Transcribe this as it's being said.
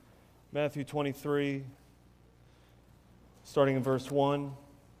Matthew 23, starting in verse 1.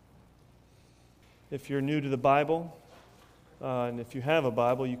 If you're new to the Bible, and if you have a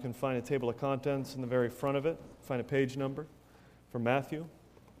Bible, you can find a table of contents in the very front of it. Find a page number for Matthew.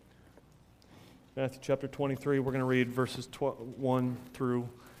 Matthew chapter 23, we're going to read verses 1 through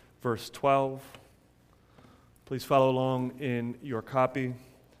verse 12. Please follow along in your copy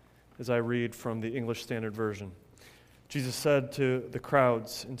as I read from the English Standard Version. Jesus said to the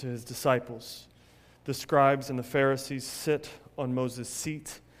crowds and to his disciples, "The scribes and the Pharisees sit on Moses'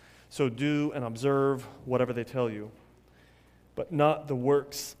 seat, so do and observe whatever they tell you, but not the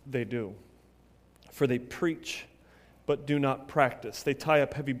works they do. For they preach, but do not practice. They tie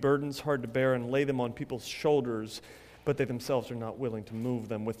up heavy burdens hard to bear and lay them on people's shoulders, but they themselves are not willing to move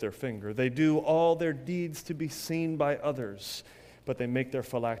them with their finger. They do all their deeds to be seen by others, but they make their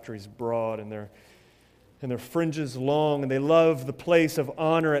phylacteries broad and their fringes long, and they love the place of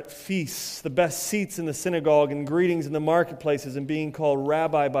honor at feasts, the best seats in the synagogue, and greetings in the marketplaces, and being called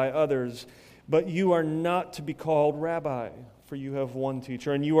rabbi by others. But you are not to be called rabbi, for you have one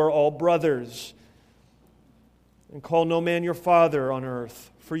teacher, and you are all brothers. And call no man your father on earth,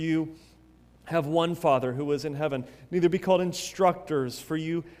 for you have one Father who is in heaven. Neither be called instructors, for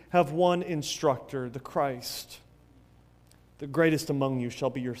you have one instructor, the Christ. The greatest among you shall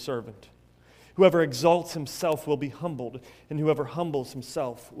be your servant. Whoever exalts himself will be humbled, and whoever humbles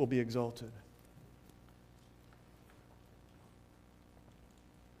himself will be exalted."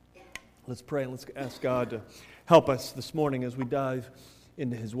 Let's pray and let's ask God to help us this morning as we dive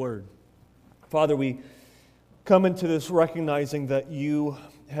into His Word. Father, we come into this recognizing that you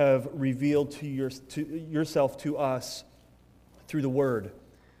have revealed to yourself to us through the Word,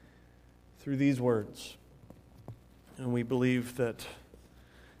 through these words. And we believe that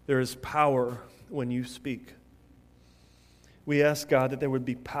there is power when you speak. We ask, God, that there would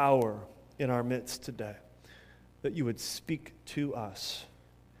be power in our midst today, that you would speak to us,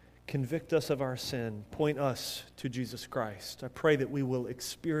 convict us of our sin, point us to Jesus Christ. I pray that we will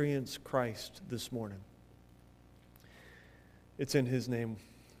experience Christ this morning. It's in His name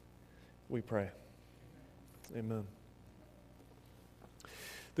we pray. Amen.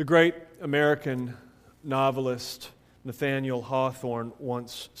 The great American novelist Nathaniel Hawthorne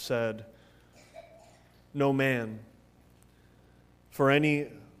once said, "No man, for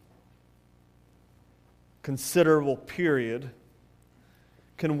any considerable period,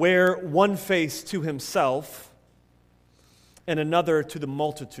 can wear one face to himself and another to the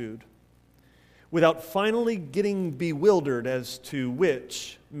multitude without finally getting bewildered as to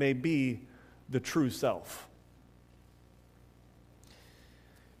which may be the true self."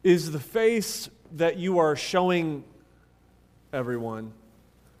 Is the face that you are showing everyone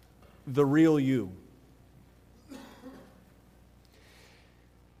the real you?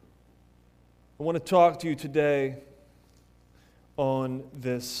 I want to talk to you today on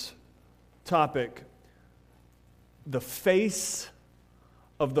this topic, the face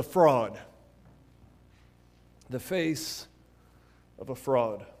of the fraud. The face of a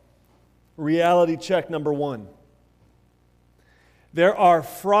fraud. Reality check number 1. There are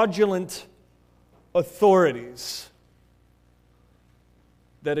fraudulent authorities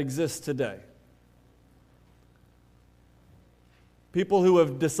that exist today. People who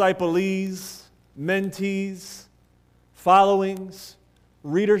have disciplees, mentees, followings,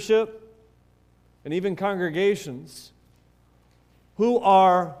 readership, and even congregations who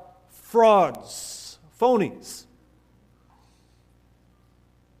are frauds, phonies.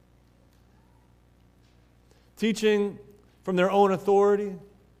 Teaching from their own authority,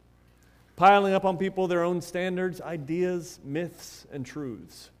 piling up on people their own standards, ideas, myths, and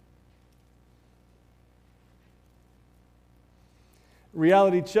truths.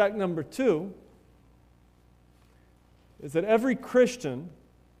 Reality check number 2 is that every Christian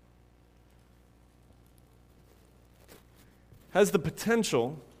has the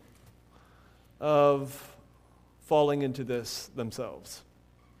potential of falling into this themselves.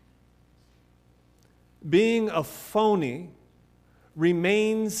 Being a phony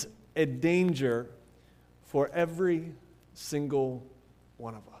remains a danger for every single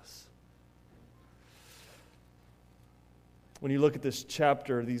one of us. When you look at this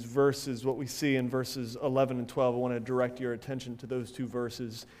chapter, these verses, what we see in verses 11 and 12, I want to direct your attention to those 2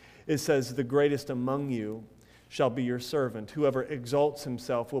 verses. It says, "The greatest among you shall be your servant. Whoever exalts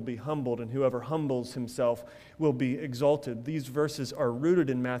himself will be humbled, and whoever humbles himself will be exalted." These verses are rooted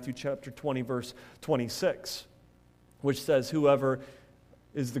in Matthew chapter 20, verse 26, which says, "Whoever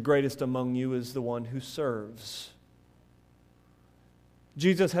is the greatest among you is the one who serves."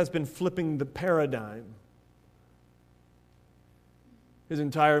 Jesus has been flipping the paradigm his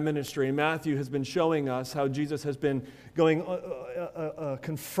entire ministry. And Matthew has been showing us how Jesus has been going,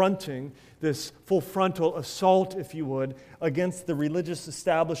 confronting this full frontal assault, if you would, against the religious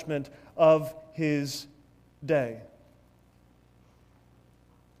establishment of his day.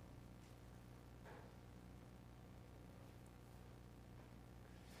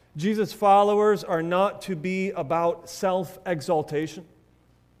 Jesus' followers are not to be about self-exaltation,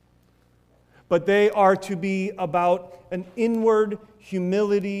 but they are to be about an inward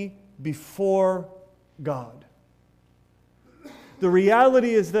humility before God. The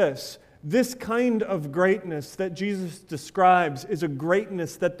reality is this kind of greatness that Jesus describes is a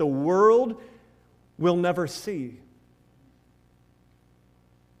greatness that the world will never see.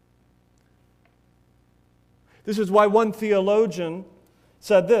 This is why one theologian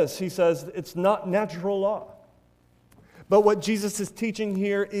said this. He says, it's not natural law. But what Jesus is teaching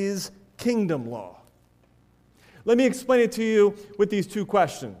here is kingdom law. Let me explain it to you with these two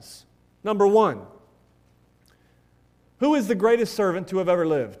questions. Number one, who is the greatest servant to have ever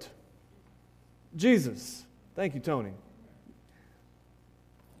lived? Jesus. Thank you, Tony.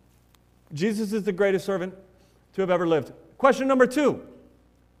 Jesus is the greatest servant to have ever lived. Question number two,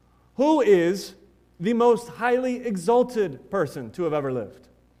 who is the most highly exalted person to have ever lived?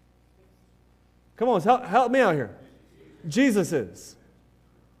 Come on, help me out here. Jesus is.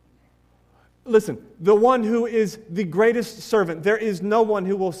 Listen, the one who is the greatest servant, there is no one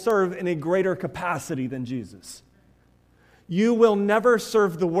who will serve in a greater capacity than Jesus. You will never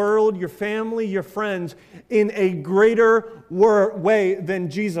serve the world, your family, your friends in a greater way than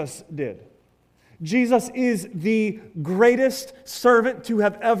Jesus did. Jesus is the greatest servant to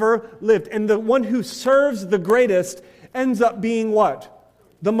have ever lived. And the one who serves the greatest ends up being what?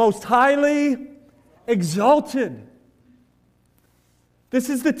 The most highly exalted. This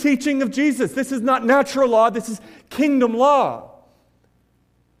is the teaching of Jesus. This is not natural law. This is kingdom law.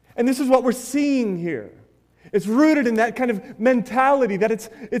 And this is what we're seeing here. It's rooted in that kind of mentality that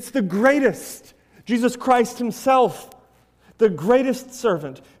it's the greatest. Jesus Christ himself, the greatest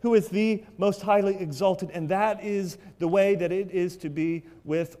servant, who is the most highly exalted. And that is the way that it is to be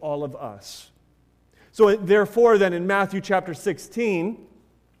with all of us. So therefore then in Matthew chapter 16,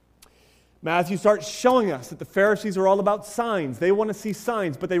 Matthew starts showing us that the Pharisees are all about signs. They want to see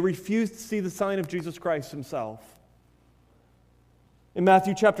signs, but they refuse to see the sign of Jesus Christ himself. In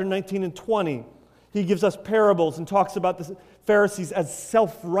Matthew chapter 19 and 20, he gives us parables and talks about the Pharisees as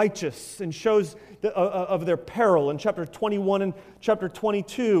self-righteous and shows of their peril. In chapter 21 and chapter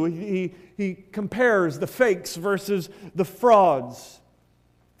 22, he compares the fakes versus the frauds.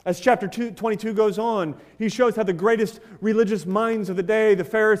 As chapter 22 goes on, he shows how the greatest religious minds of the day, the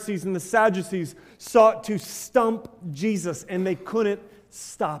Pharisees and the Sadducees, sought to stump Jesus, and they couldn't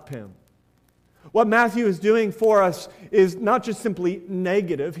stop him. What Matthew is doing for us is not just simply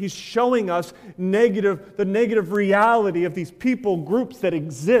negative. He's showing us the negative reality of these people groups that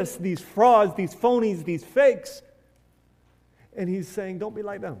exist, these frauds, these phonies, these fakes. And he's saying, don't be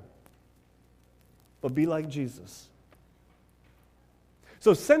like them, but be like Jesus.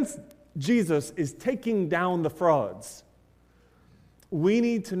 So since Jesus is taking down the frauds, we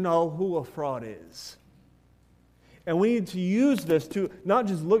need to know who a fraud is. And we need to use this to not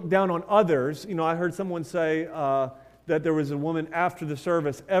just look down on others. You know, I heard someone say that there was a woman after the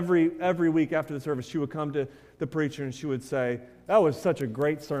service, every week after the service, she would come to the preacher and she would say, that was such a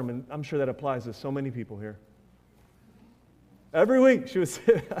great sermon. I'm sure that applies to so many people here. Every week she would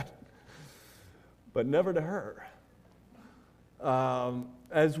say that, but never to her.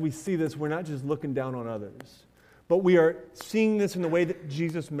 As we see this, we're not just looking down on others, but we are seeing this in the way that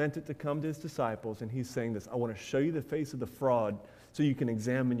Jesus meant it to come to his disciples, and he's saying this, I want to show you the face of the fraud so you can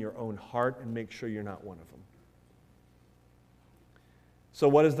examine your own heart and make sure you're not one of them. So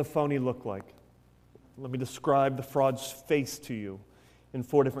what does the phony look like? Let me describe the fraud's face to you in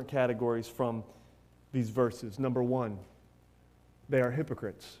 4 different categories from these verses. Number 1, they are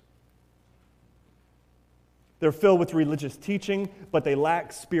hypocrites. They're filled with religious teaching, but they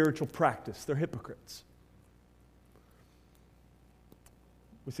lack spiritual practice. They're hypocrites.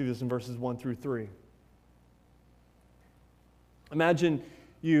 We see this in verses 1 through 3. Imagine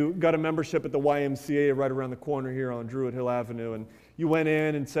you got a membership at the YMCA right around the corner here on Druid Hill Avenue, and you went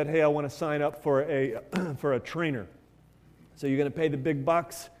in and said, hey, I want to sign up for a trainer. So you're going to pay the big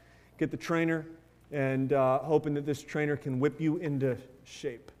bucks, get the trainer, and hoping that this trainer can whip you into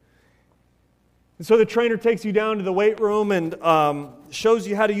shape. And so the trainer takes you down to the weight room and shows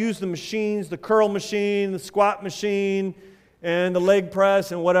you how to use the machines, the curl machine, the squat machine, and the leg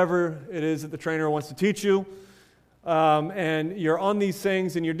press, and whatever it is that the trainer wants to teach you. And you're on these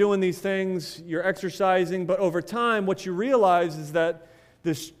things, and you're doing these things, you're exercising, but over time, what you realize is that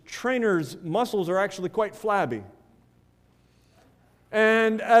this trainer's muscles are actually quite flabby.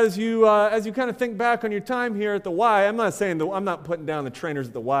 And as you kind of think back on your time here at the Y, I'm not putting down the trainers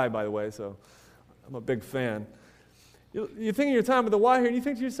at the Y, by the way, so I'm a big fan. You think of your time at the Y here, and you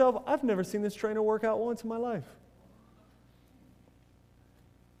think to yourself, I've never seen this trainer work out once in my life.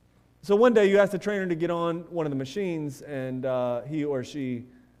 So one day you ask the trainer to get on one of the machines, and he or she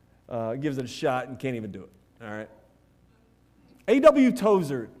gives it a shot and can't even do it. All right. A.W.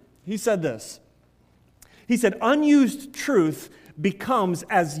 Tozer, he said this. He said, unused truth becomes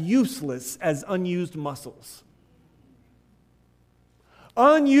as useless as unused muscles.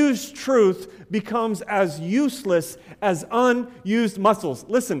 Unused truth becomes as useless as unused muscles.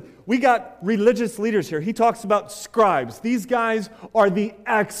 Listen, we got religious leaders here. He talks about scribes. These guys are the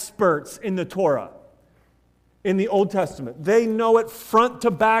experts in the Torah, in the Old Testament. They know it front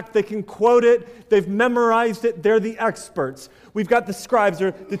to back. They can quote it. They've memorized it. They're the experts. We've got the scribes,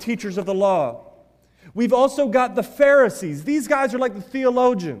 they're the teachers of the law. We've also got the Pharisees. These guys are like the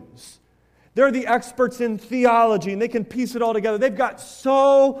theologians. They're the experts in theology, and they can piece it all together. They've got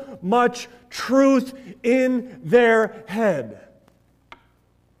so much truth in their head.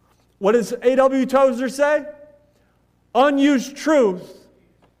 What does A.W. Tozer say? Unused truth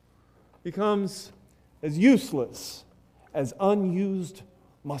becomes as useless as unused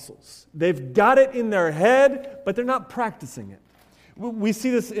muscles. They've got it in their head, but they're not practicing it. We see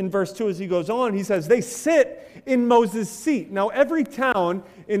this in verse 2 as he goes on. He says, they sit in Moses' seat. Now, every town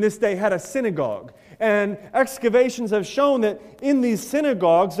in this day had a synagogue. And excavations have shown that in these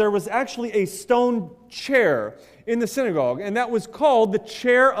synagogues, there was actually a stone chair in the synagogue. And that was called the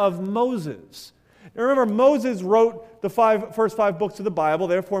chair of Moses. Now, remember, Moses wrote the first five books of the Bible.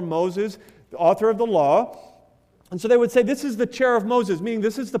 Therefore, Moses, the author of the law. And so they would say, this is the chair of Moses, meaning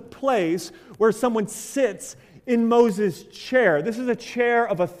this is the place where someone sits in Moses' chair. This is a chair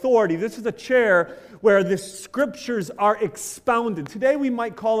of authority. This is a chair where the scriptures are expounded. Today we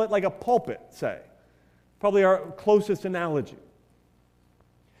might call it like a pulpit, say. Probably our closest analogy.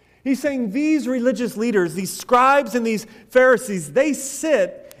 He's saying these religious leaders, these scribes and these Pharisees, they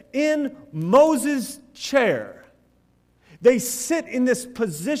sit in Moses' chair. They sit in this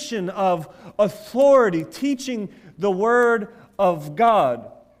position of authority, teaching the Word of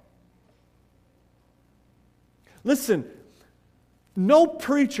God. Listen, no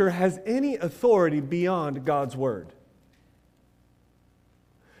preacher has any authority beyond God's Word.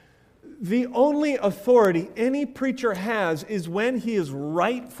 The only authority any preacher has is when he is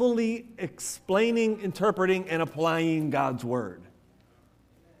rightfully explaining, interpreting, and applying God's Word.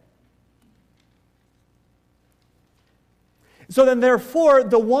 So then, therefore,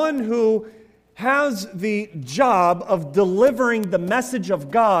 the one who has the job of delivering the message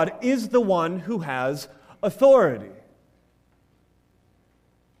of God is the one who has authority.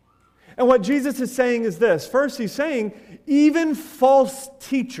 And what Jesus is saying is this. First, he's saying, even false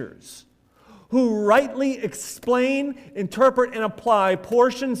teachers who rightly explain, interpret, and apply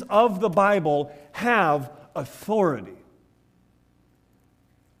portions of the Bible have authority.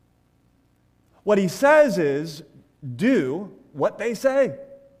 What he says is, do what they say.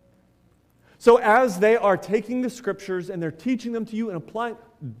 So as they are taking the scriptures and they're teaching them to you and applying,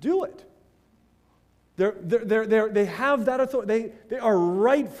 do it. They have that authority. They are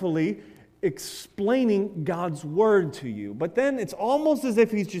rightfully explaining God's word to you. But then it's almost as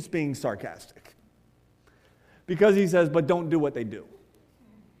if he's just being sarcastic. Because he says, but don't do what they do.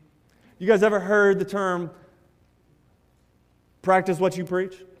 You guys ever heard the term, practice what you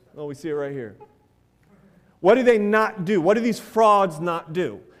preach? Oh, we see it right here. What do they not do? What do these frauds not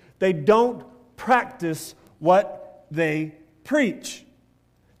do? They don't practice what they preach.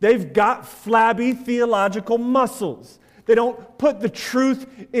 They've got flabby theological muscles. They don't put the truth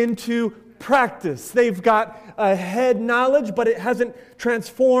into practice. They've got a head knowledge, but it hasn't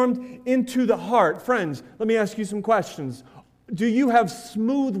transformed into the heart. Friends, let me ask you some questions. Do you have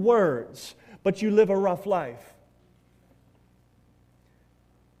smooth words, but you live a rough life?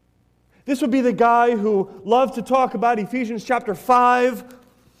 This would be the guy who loves to talk about Ephesians chapter 5,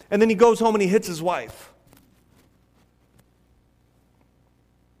 and then he goes home and he hits his wife.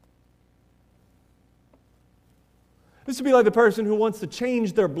 This would be like the person who wants to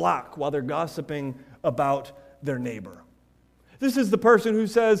change their block while they're gossiping about their neighbor. This is the person who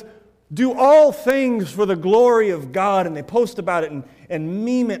says, do all things for the glory of God, and they post about it and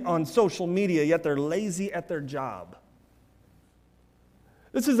meme it on social media, yet they're lazy at their job.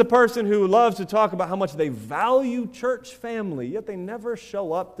 This is the person who loves to talk about how much they value church family, yet they never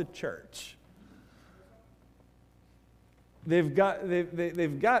show up to church. They've got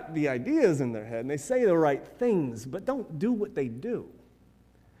the ideas in their head, and they say the right things, but don't do what they do.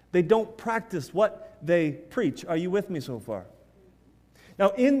 They don't practice what they preach. Are you with me so far? Now,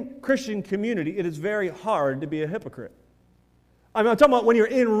 in Christian community, it is very hard to be a hypocrite. I'm talking about when you're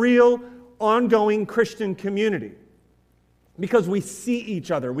in real, ongoing Christian community. Because we see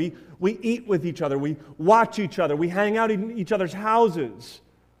each other, we eat with each other, we watch each other, we hang out in each other's houses.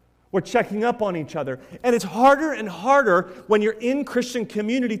 We're checking up on each other. And it's harder and harder when you're in Christian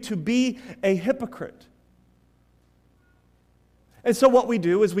community to be a hypocrite. And so what we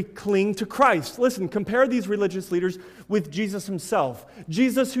do is we cling to Christ. Listen, compare these religious leaders with Jesus himself.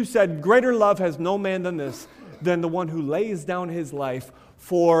 Jesus who said, "Greater love has no man than this, than the one who lays down his life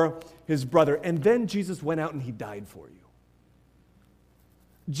for his brother." And then Jesus went out and he died for you.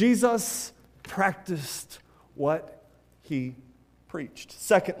 Jesus practiced what he preached.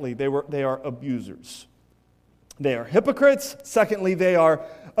 Secondly, they are abusers. They are hypocrites. Secondly, they are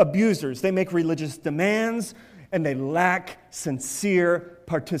abusers. They make religious demands and they lack sincere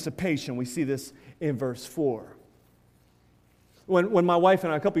participation. We see this in verse 4. When my wife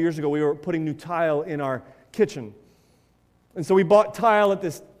and I, a couple years ago, we were putting new tile in our kitchen. And so we bought tile at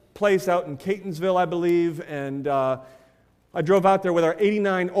this place out in Catonsville, I believe, and I drove out there with our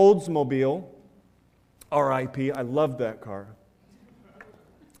 89 Oldsmobile, R.I.P., I loved that car,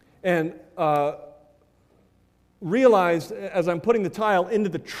 and realized as I'm putting the tile into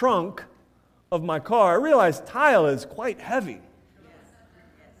the trunk of my car, I realized tile is quite heavy.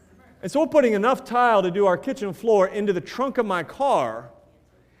 And so we're putting enough tile to do our kitchen floor into the trunk of my car,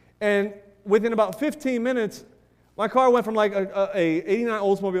 and within about 15 minutes, my car went from like a 89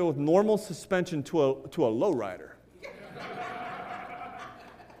 Oldsmobile with normal suspension to a lowrider.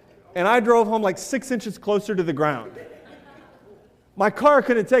 And I drove home like 6 inches closer to the ground. My car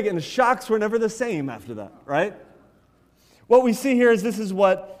couldn't take it, and the shocks were never the same after that, right? What we see here is this is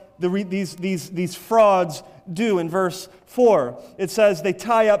what these frauds do. In verse 4, it says they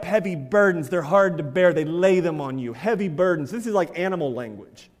tie up heavy burdens. They're hard to bear. They lay them on you. Heavy burdens. This is like animal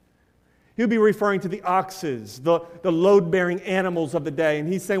language. He'll be referring to the oxes, the load-bearing animals of the day.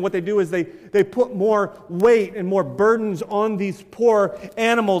 And he's saying what they do is they put more weight and more burdens on these poor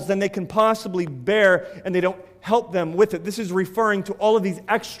animals than they can possibly bear, and they don't help them with it. This is referring to all of these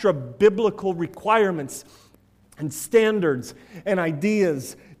extra biblical requirements and standards and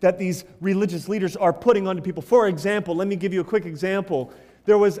ideas that these religious leaders are putting onto people. For example, let me give you a quick example.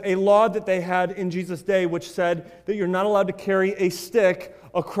 There was a law that they had in Jesus' day which said that you're not allowed to carry a stick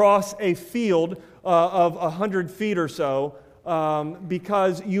across a field of 100 feet or so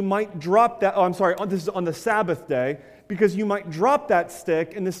because you might drop that, this is on the Sabbath day, because you might drop that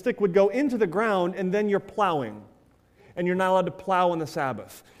stick and the stick would go into the ground and then you're plowing. And you're not allowed to plow on the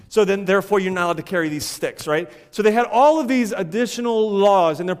Sabbath. So then, therefore, you're not allowed to carry these sticks, right? So they had all of these additional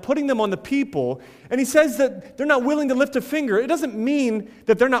laws, and they're putting them on the people. And he says that they're not willing to lift a finger. It doesn't mean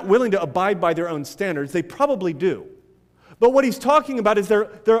that they're not willing to abide by their own standards. They probably do. But what he's talking about is they're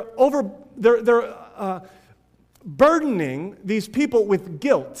burdening these people with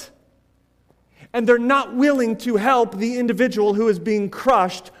guilt. And they're not willing to help the individual who is being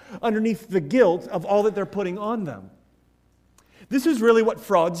crushed underneath the guilt of all that they're putting on them. This is really what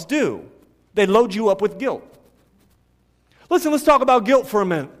frauds do. They load you up with guilt. Listen, let's talk about guilt for a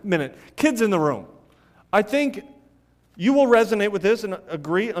minute. Kids in the room. I think you will resonate with this and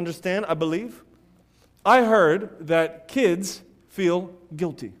agree, understand, I believe. I heard that kids feel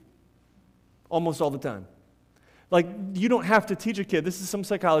guilty almost all the time. Like, you don't have to teach a kid. This is some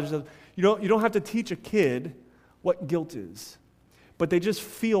psychology. You don't have to teach a kid what guilt is. But they just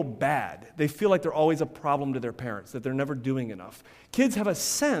feel bad. They feel like they're always a problem to their parents, that they're never doing enough. Kids have a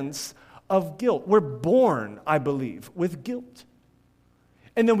sense of guilt. We're born, I believe, with guilt.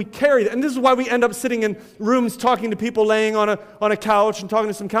 And then we carry that. And this is why we end up sitting in rooms talking to people laying on a couch and talking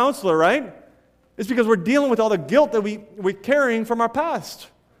to some counselor, right? It's because we're dealing with all the guilt that we're carrying from our past.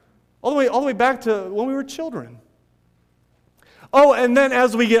 All the way back to when we were children. Oh, and then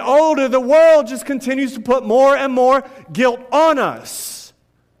as we get older, the world just continues to put more and more guilt on us.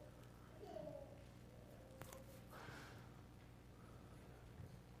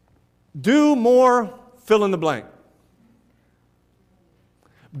 Do more, fill in the blank.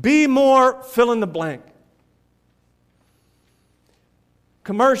 Be more, fill in the blank.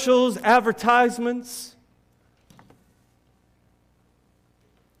 Commercials, advertisements,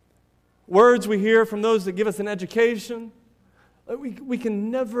 words we hear from those that give us an education. We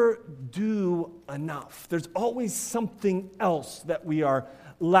can never do enough. There's always something else that we are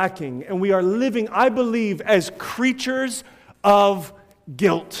lacking. And we are living, I believe, as creatures of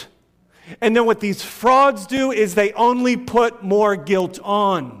guilt. And then what these frauds do is they only put more guilt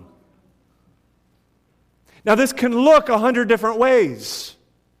on. Now, this can look 100 different ways.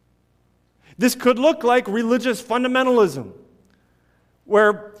 This could look like religious fundamentalism,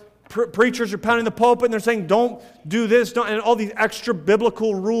 where preachers are pounding the pulpit and they're saying, don't do this, don't, and all these extra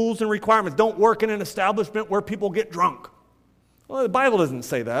biblical rules and requirements. Don't work in an establishment where people get drunk. Well, the Bible doesn't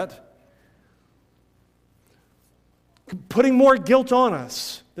say that. Putting more guilt on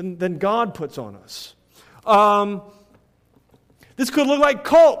us than God puts on us. This could look like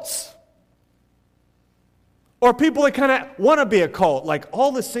cults. Or people that kind of want to be a cult. Like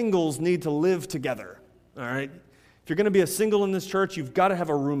all the singles need to live together. All right? If you're going to be a single in this church, you've got to have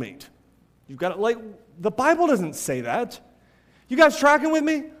a roommate. You've got to, like, the Bible doesn't say that. You guys tracking with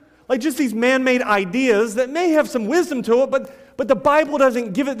me? Like just these man-made ideas that may have some wisdom to it, but the Bible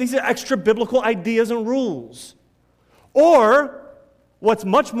doesn't give it. These are extra biblical ideas and rules. Or, what's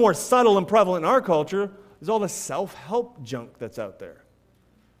much more subtle and prevalent in our culture is all the self-help junk that's out there.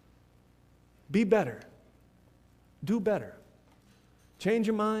 Be better. Do better. Change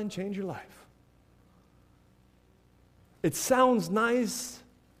your mind, change your life. It sounds nice,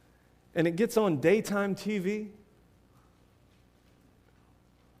 and it gets on daytime TV,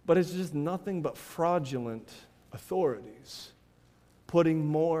 but it's just nothing but fraudulent authorities putting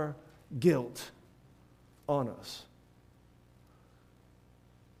more guilt on us.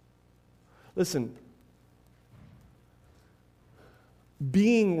 Listen,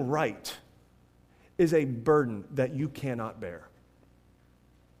 being right is a burden that you cannot bear.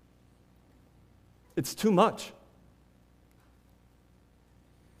 It's too much.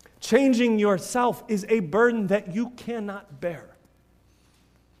 Changing yourself is a burden that you cannot bear.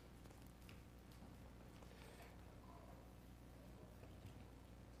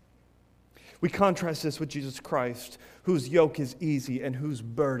 We contrast this with Jesus Christ, whose yoke is easy and whose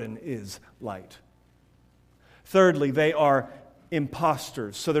burden is light. Thirdly, they are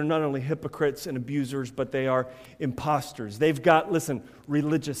imposters. So they're not only hypocrites and abusers, but they are imposters. They've got, listen,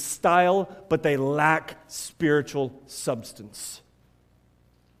 religious style, but they lack spiritual substance.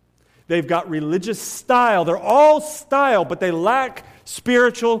 They've got religious style. They're all style, but they lack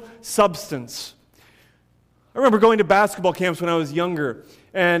spiritual substance. I remember going to basketball camps when I was younger,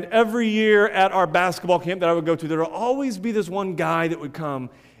 and every year at our basketball camp that I would go to, there would always be this one guy that would come,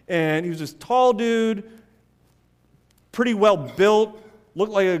 and he was this tall dude, pretty well built,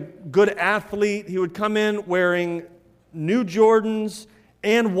 looked like a good athlete. He would come in wearing new Jordans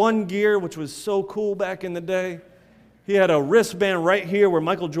and One Gear, which was so cool back in the day. He had a wristband right here where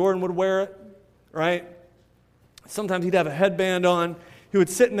Michael Jordan would wear it, right? Sometimes he'd have a headband on. He would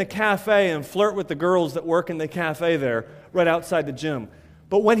sit in the cafe and flirt with the girls that work in the cafe there, right outside the gym.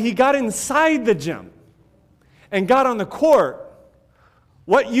 But when he got inside the gym and got on the court,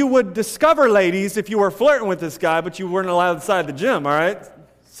 what you would discover, ladies, if you were flirting with this guy, but you weren't allowed inside the gym, all right?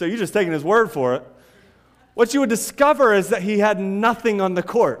 So you're just taking his word for it. What you would discover is that he had nothing on the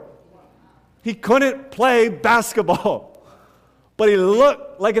court. He couldn't play basketball, but he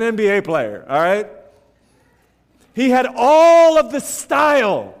looked like an NBA player, all right? He had all of the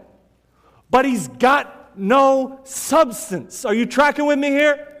style, but he's got no substance. Are you tracking with me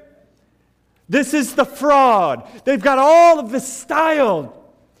here? This is the fraud. They've got all of the style,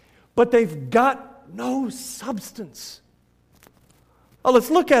 but they've got no substance. Oh, let's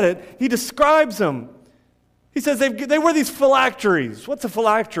look at it. He describes them. He says they wear these phylacteries. What's a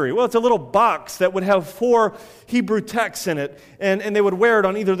phylactery? Well, it's a little box that would have 4 Hebrew texts in it, and they would wear it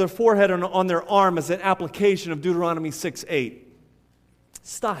on either their forehead or on their arm as an application of Deuteronomy 6:8.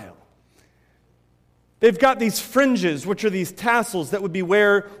 Style. They've got these fringes, which are these tassels that would be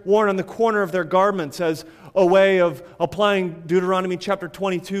worn on the corner of their garments as a way of applying Deuteronomy chapter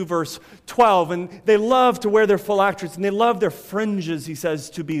 22, verse 12. And they love to wear their phylacteries, and they love their fringes, he says,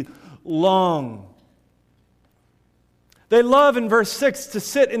 to be long. They love, in verse 6, to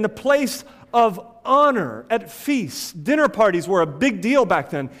sit in the place of honor at feasts. Dinner parties were a big deal back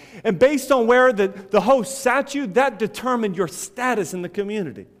then. And based on where the host sat you, that determined your status in the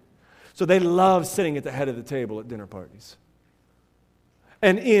community. So they love sitting at the head of the table at dinner parties.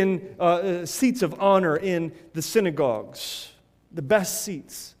 And in seats of honor in the synagogues, the best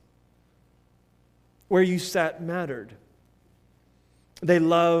seats, where you sat mattered. They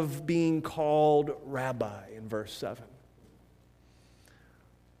love being called rabbi in verse 7.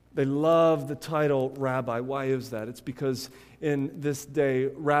 They love the title rabbi. Why is that? It's because in this day,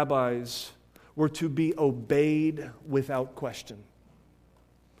 rabbis were to be obeyed without question.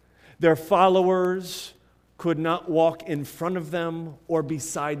 Their followers could not walk in front of them or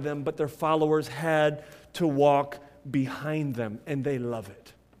beside them, but their followers had to walk behind them, and they love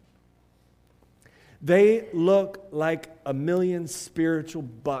it. They look like a million spiritual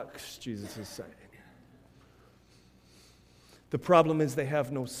bucks, Jesus is saying. The problem is they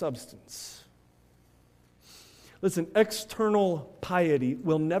have no substance. Listen, external piety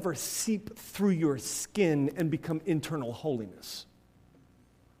will never seep through your skin and become internal holiness.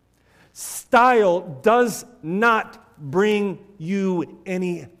 Style does not bring you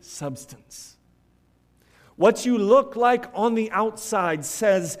any substance. What you look like on the outside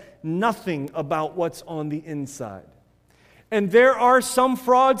says nothing about what's on the inside. And there are some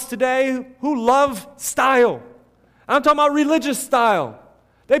frauds today who love style. I'm talking about religious style.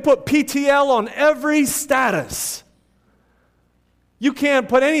 They put PTL on every status. You can't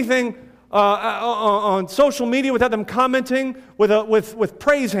put anything on social media without them commenting with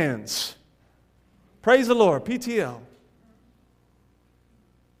praise hands. Praise the Lord, PTL.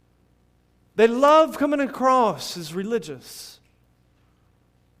 They love coming across as religious.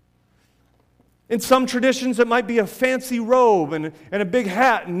 In some traditions, it might be a fancy robe and a big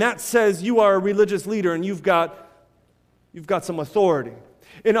hat, and that says you are a religious leader and you've got some authority.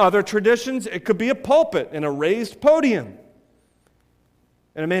 In other traditions, it could be a pulpit and a raised podium.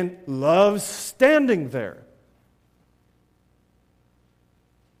 And a man loves standing there.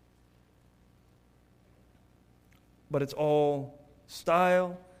 But it's all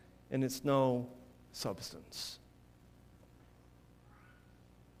style and it's no substance.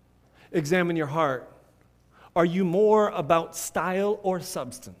 Examine your heart. Are you more about style or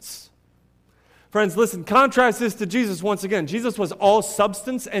substance? Friends, listen, contrast this to Jesus once again. Jesus was all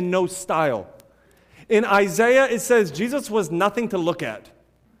substance and no style. In Isaiah, it says Jesus was nothing to look at.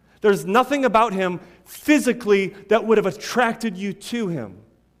 There's nothing about him physically that would have attracted you to him.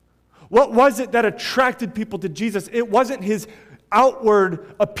 What was it that attracted people to Jesus? It wasn't his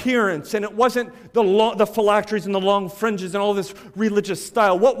outward appearance, and it wasn't the phylacteries and the long fringes and all this religious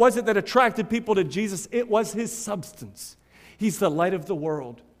style. What was it that attracted people to Jesus? It was his substance. He's the light of the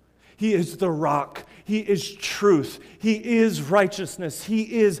world. He is the rock. He is truth. He is righteousness.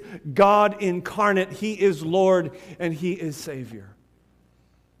 He is God incarnate. He is Lord, and He is Savior.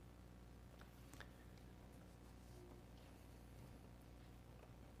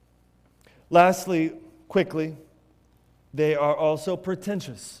 Lastly, quickly, they are also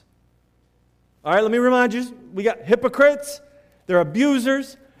pretentious. All right, let me remind you, we got hypocrites, they're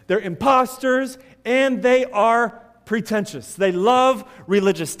abusers, they're imposters, and they are pretentious. They love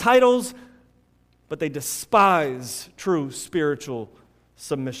religious titles, but they despise true spiritual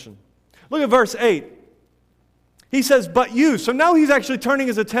submission. Look at verse 8. He says, but you. So now he's actually turning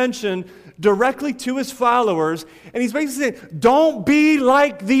his attention directly to his followers, and he's basically saying, don't be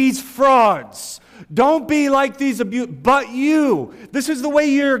like these frauds. Don't be like these abusers, but you. This is the way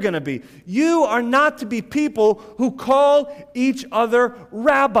you're going to be. You are not to be people who call each other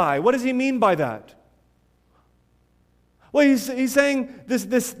rabbi. What does he mean by that? Well, he's saying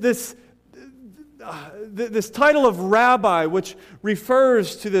this title of rabbi, which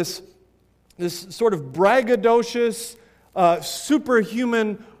refers to this sort of braggadocious,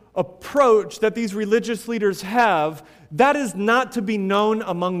 superhuman approach that these religious leaders have, that is not to be known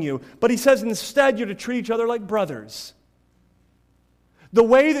among you. But he says instead you're to treat each other like brothers. The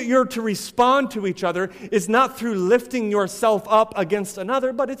way that you're to respond to each other is not through lifting yourself up against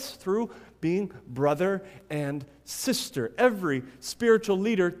another, but it's through being brother and sister. Every spiritual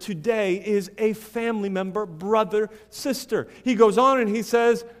leader today is a family member, brother, sister. He goes on and he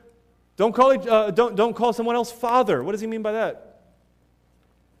says, don't call someone else father. What does he mean by that?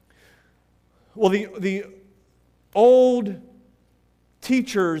 Well, the old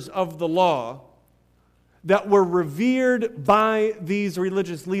teachers of the law that were revered by these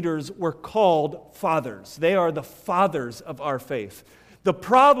religious leaders were called fathers. They are the fathers of our faith. The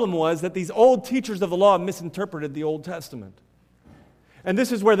problem was that these old teachers of the law misinterpreted the Old Testament. And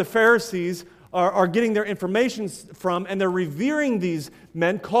this is where the Pharisees are getting their information from, and they're revering these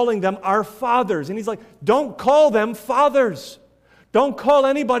men, calling them our fathers. And he's like, don't call them fathers. Don't call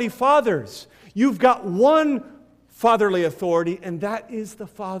anybody fathers. You've got one fatherly authority, and that is the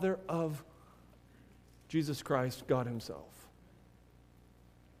Father of Jesus Christ, God Himself.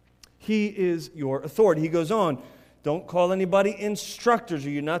 He is your authority. He goes on, don't call anybody instructors, or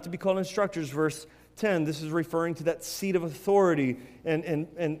you're not to be called instructors. Verse 10, this is referring to that seat of authority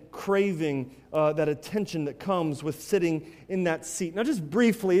and craving that attention that comes with sitting in that seat. Now just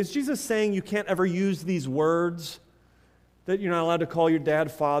briefly, is Jesus saying you can't ever use these words? That you're not allowed to call your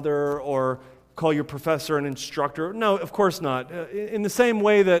dad father or call your professor an instructor? No, of course not. In the same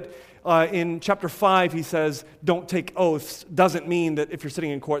way that in chapter 5 he says, don't take oaths, doesn't mean that if you're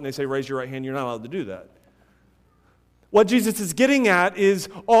sitting in court and they say, raise your right hand, you're not allowed to do that. What Jesus is getting at is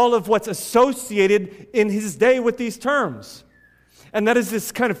all of what's associated in His day with these terms. And that is this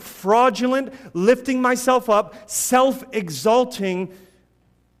kind of fraudulent, lifting myself up, self-exalting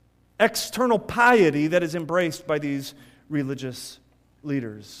external piety that is embraced by these religious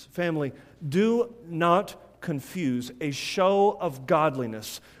leaders. Family, do not confuse a show of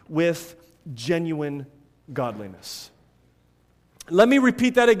godliness with genuine godliness. Let me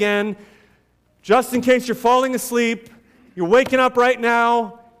repeat that again, just in case you're falling asleep, you're waking up right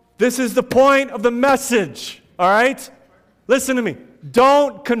now. This is the point of the message, all right? Listen to me.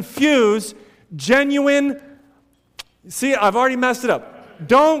 Don't confuse genuine. See, I've already messed it up.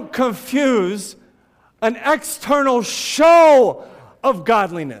 Don't confuse an external show of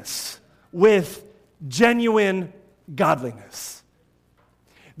godliness with genuine godliness.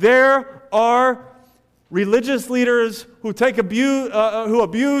 There are religious leaders who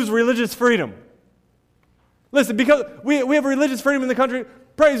abuse religious freedom. Listen, because we have religious freedom in the country,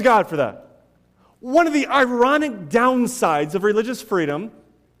 praise God for that. One of the ironic downsides of religious freedom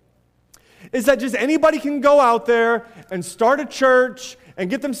is that just anybody can go out there and start a church and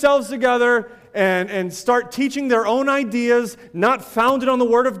get themselves together and start teaching their own ideas, not founded on the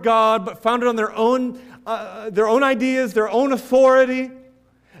Word of God, but founded on their own ideas, their own authority.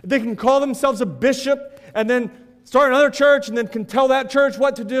 They can call themselves a bishop and then start another church and then can tell that church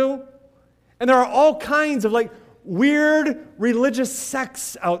what to do. And there are all kinds of weird religious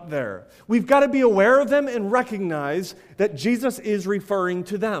sects out there. We've got to be aware of them and recognize that Jesus is referring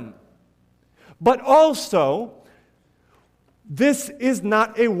to them. But also, this is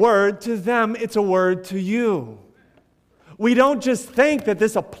not a word to them, it's a word to you. We don't just think that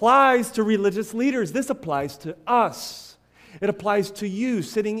this applies to religious leaders, this applies to us. It applies to you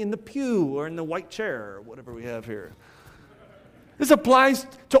sitting in the pew or in the white chair, or whatever we have here. This applies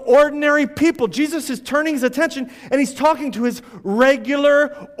to ordinary people. Jesus is turning his attention and he's talking to his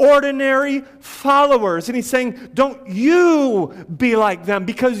regular, ordinary followers. And he's saying, don't you be like them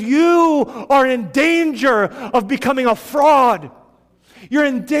because you are in danger of becoming a fraud. You're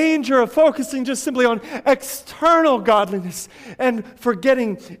in danger of focusing just simply on external godliness and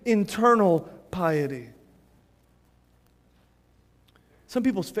forgetting internal piety. Some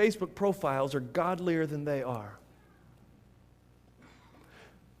people's Facebook profiles are godlier than they are.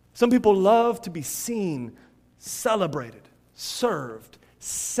 Some people love to be seen, celebrated, served,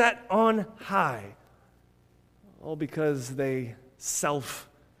 set on high, all because they self-exalt.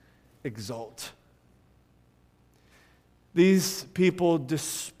 These people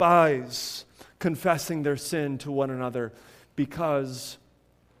despise confessing their sin to one another because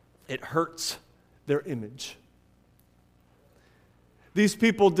it hurts their image. These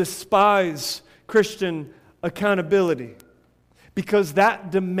people despise Christian accountability because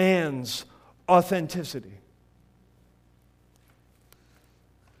that demands authenticity.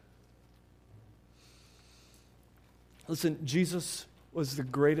 Listen, Jesus was the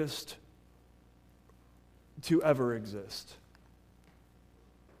greatest to ever exist.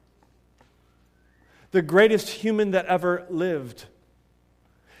 The greatest human that ever lived.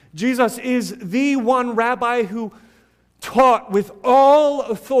 Jesus is the one rabbi who taught with all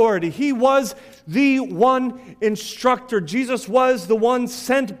authority. He was the one instructor. Jesus was the one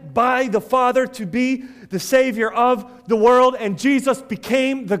sent by the Father to be the Savior of the world, and Jesus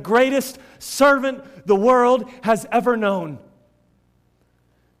became the greatest servant the world has ever known.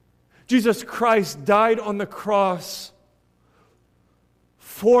 Jesus Christ died on the cross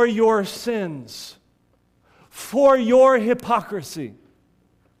for your sins, for your hypocrisy.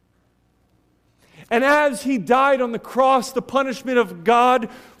 And as he died on the cross, the punishment of God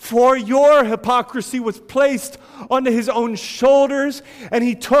for your hypocrisy was placed onto his own shoulders, and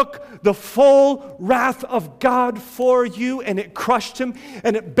he took the full wrath of God for you, and it crushed him,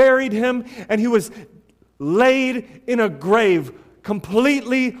 and it buried him, and he was laid in a grave,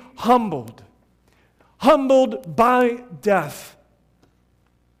 completely humbled by death.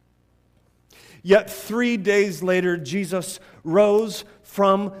 Yet 3 days later, Jesus rose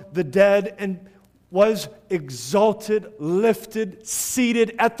from the dead and was exalted, lifted,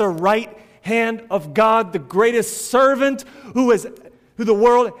 seated at the right hand of God, the greatest servant who the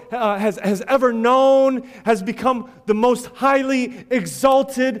world has ever known, has become the most highly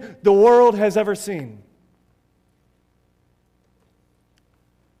exalted the world has ever seen.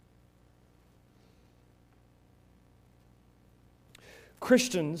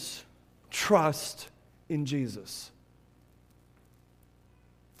 Christians trust in Jesus.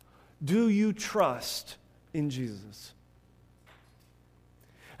 Do you trust in Jesus?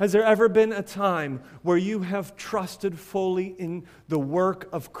 Has there ever been a time where you have trusted fully in the work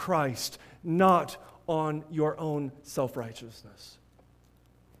of Christ, not on your own self-righteousness?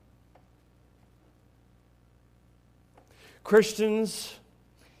 Christians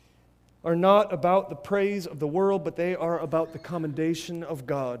are not about the praise of the world, but they are about the commendation of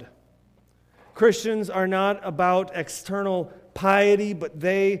God. Christians are not about external piety, but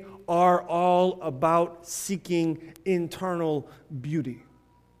they are all about seeking internal beauty.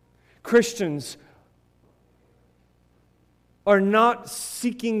 Christians are not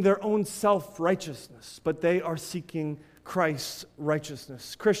seeking their own self-righteousness, but they are seeking Christ's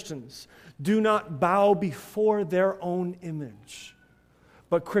righteousness. Christians do not bow before their own image,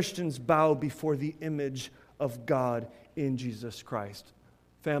 but Christians bow before the image of God in Jesus Christ.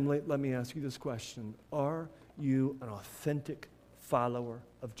 Family, let me ask you this question. Are you an authentic follower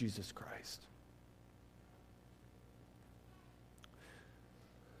of Jesus Christ?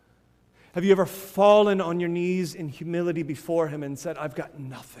 Have you ever fallen on your knees in humility before Him and said, I've got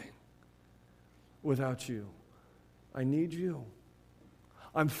nothing without you. I need you.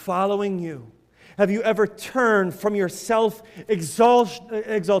 I'm following you. Have you ever turned from your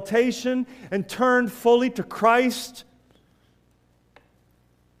self-exaltation and turned fully to Christ?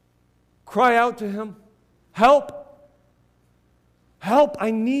 Cry out to Him. Help. Help.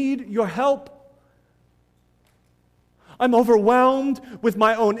 I need your help. I'm overwhelmed with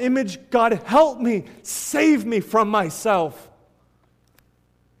my own image. God, help me. Save me from myself.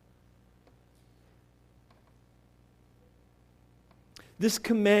 This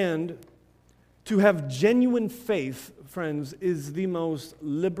command to have genuine faith, friends, is the most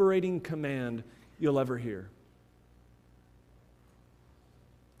liberating command you'll ever hear.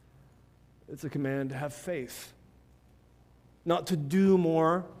 It's a command to have faith. Not to do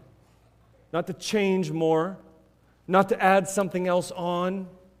more, not to change more, not to add something else on,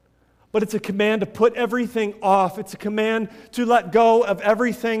 but it's a command to put everything off. It's a command to let go of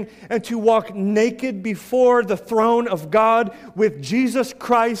everything and to walk naked before the throne of God with Jesus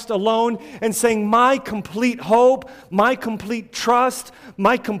Christ alone and saying, my complete hope, my complete trust,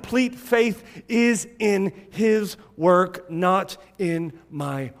 my complete faith is in His work, not in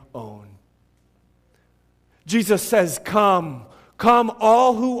my own. Jesus says, come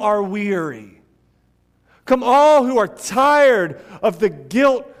all who are weary. Come all who are tired of the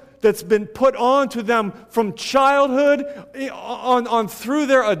guilt that's been put onto them from childhood on through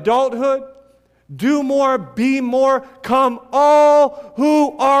their adulthood. Do more, be more. Come all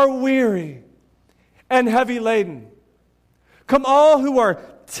who are weary and heavy laden. Come all who are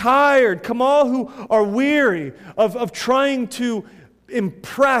tired. Come all who are weary of trying to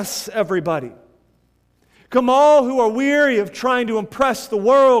impress everybody. Come all who are weary of trying to impress the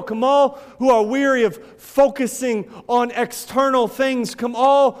world. Come all who are weary of focusing on external things. Come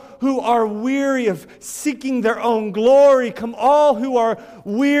all who are weary of seeking their own glory. Come all who are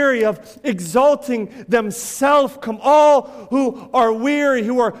weary of exalting themselves. Come all who are weary,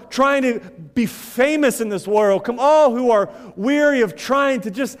 who are trying to be famous in this world. Come all who are weary of trying to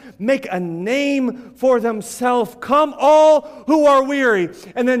just make a name for themselves. Come all who are weary.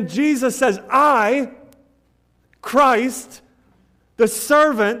 And then Jesus says, I, Christ, the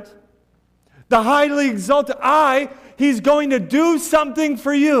servant, the highly exalted, He's going to do something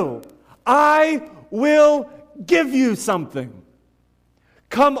for you. I will give you something.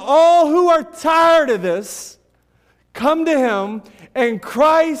 Come all who are tired of this, come to Him, and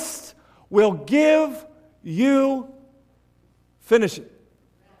Christ will give you, finish it,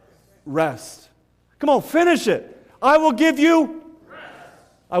 rest. Come on, finish it. I will give you rest.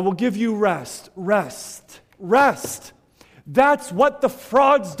 I will give you rest. Rest. Rest. That's what the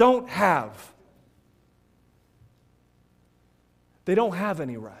frauds don't have. They don't have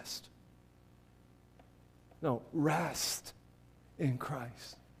any rest. No, rest in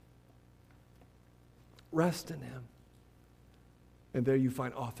Christ. Rest in Him. And there you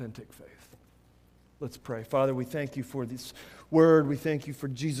find authentic faith. Let's pray. Father, we thank You for this word. We thank You for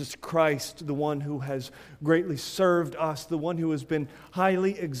Jesus Christ, the one who has greatly served us, the one who has been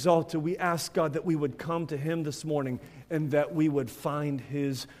highly exalted. We ask, God, that we would come to Him this morning and that we would find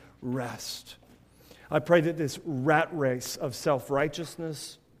His rest. I pray that this rat race of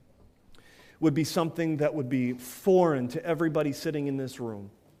self-righteousness would be something that would be foreign to everybody sitting in this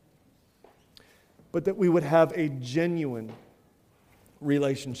room, but that we would have a genuine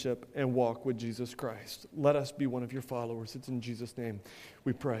relationship and walk with Jesus Christ. Let us be one of Your followers. It's in Jesus' name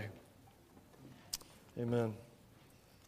we pray. Amen.